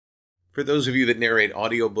For those of you that narrate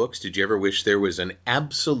audiobooks, did you ever wish there was an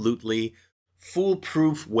absolutely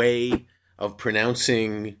foolproof way of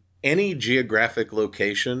pronouncing any geographic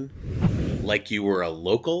location like you were a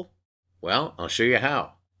local? Well, I'll show you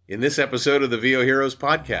how in this episode of the VO Heroes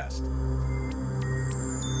podcast.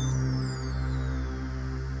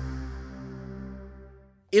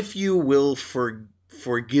 If you will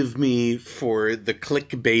forgive me for the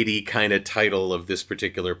clickbaity kind of title of this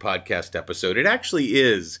particular podcast episode, it actually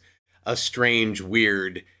is a strange,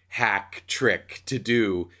 weird hack trick to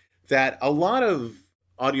do that a lot of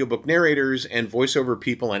audiobook narrators and voiceover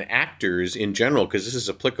people and actors in general, because this is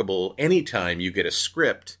applicable anytime you get a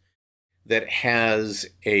script that has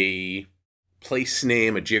a place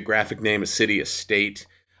name, a geographic name, a city, a state,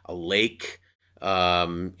 a lake,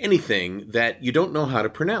 anything that you don't know how to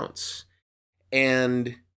pronounce.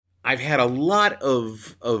 And I've had a lot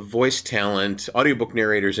of voice talent, audiobook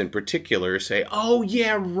narrators in particular, say, oh,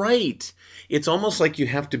 yeah, right. It's almost like you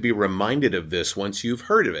have to be reminded of this once you've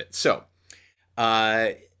heard of it. So,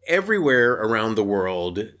 everywhere around the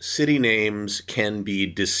world, city names can be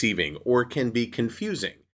deceiving or can be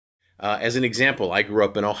confusing. As an example, I grew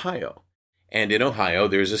up in Ohio. And in Ohio,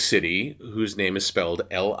 there's a city whose name is spelled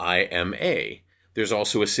Lima. There's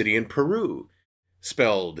also a city in Peru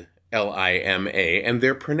spelled Lima, and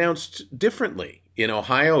they're pronounced differently. In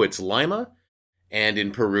Ohio, it's Lima, and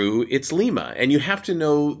in Peru, it's Lima. And you have to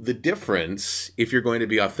know the difference if you're going to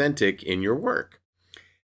be authentic in your work.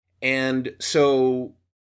 And so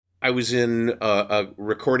I was in a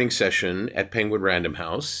recording session at Penguin Random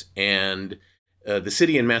House, and the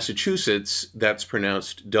city in Massachusetts that's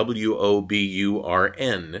pronounced Woburn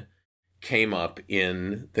came up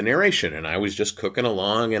in the narration. And I was just cooking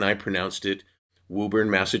along, and I pronounced it Woburn,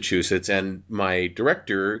 Massachusetts, and my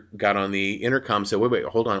director got on the intercom and said, wait,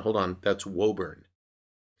 hold on, that's Woburn.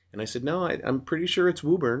 And I said, no, I'm pretty sure it's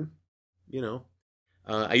Woburn, you know.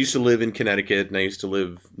 I used to live in Connecticut, and I used to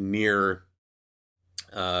live near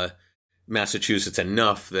Massachusetts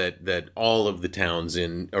enough that all of the towns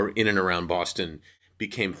in and around Boston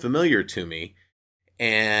became familiar to me.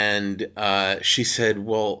 And she said,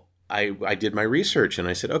 well, I did my research, and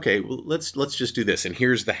I said, okay, well, let's just do this, and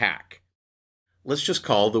here's the hack. Let's just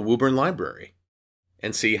call the Woburn Library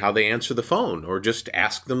and see how they answer the phone, or just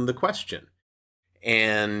ask them the question.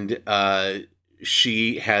 And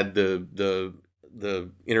she had the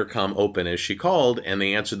intercom open as she called, and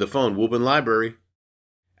they answered the phone. Woburn Library.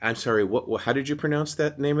 I'm sorry, what? How did you pronounce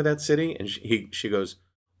that name of that city? And she goes,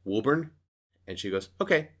 Woburn. And she goes,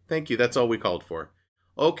 okay, thank you. That's all we called for.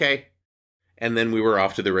 Okay. And then we were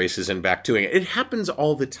off to the races and back to it. It happens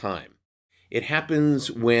all the time. It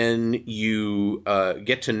happens when you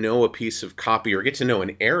get to know a piece of copy or get to know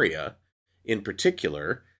an area in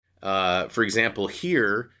particular. For example,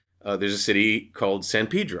 here, there's a city called San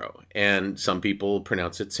Pedro, and some people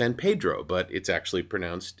pronounce it San Pedro, but it's actually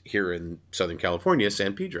pronounced here in Southern California,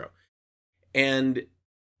 San Pedro. And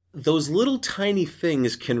those little tiny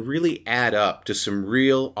things can really add up to some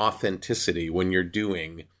real authenticity when you're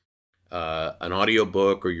doing an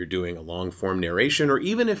audiobook, or you're doing a long-form narration, or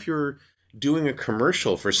even if you're doing a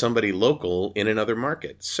commercial for somebody local in another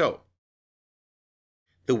market. So,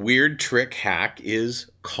 the weird trick hack is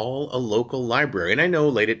call a local library. And I know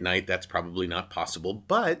late at night that's probably not possible,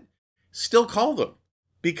 but still call them,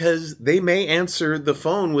 because they may answer the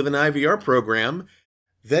phone with an IVR program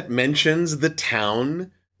that mentions the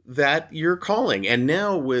town that you're calling. And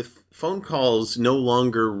now with phone calls no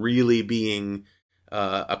longer really being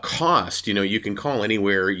a cost, you can call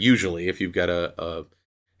anywhere usually if you've got a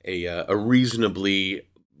reasonably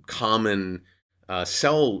common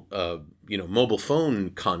mobile phone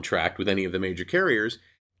contract with any of the major carriers.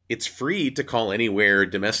 It's free to call anywhere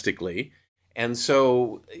domestically. And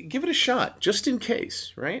so give it a shot just in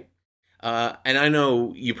case, right? And I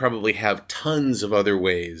know you probably have tons of other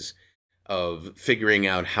ways of figuring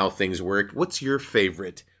out how things work. What's your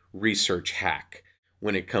favorite research hack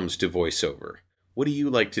when it comes to voiceover? What do you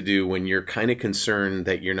like to do when you're kind of concerned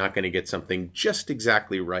that you're not going to get something just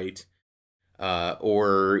exactly right,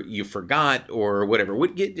 or you forgot, or whatever?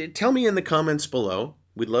 Tell me in the comments below.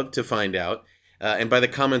 We'd love to find out. And by the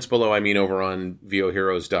comments below, I mean over on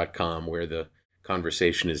voheroes.com, where the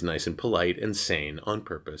conversation is nice and polite and sane on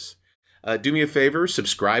purpose. Do me a favor,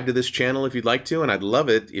 subscribe to this channel if you'd like to, and I'd love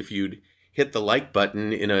it if you'd hit the like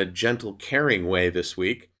button in a gentle, caring way this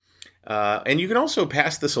week. And you can also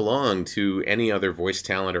pass this along to any other voice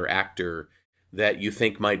talent or actor that you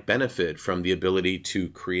think might benefit from the ability to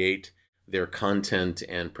create their content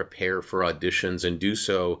and prepare for auditions, and do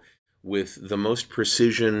so with the most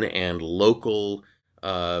precision and local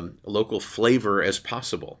flavor as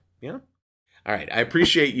possible. Yeah. All right. I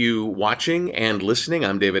appreciate you watching and listening.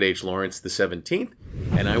 I'm David H. Lawrence the 17th,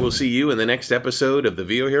 and I will see you in the next episode of the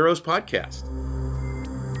VO Heroes podcast.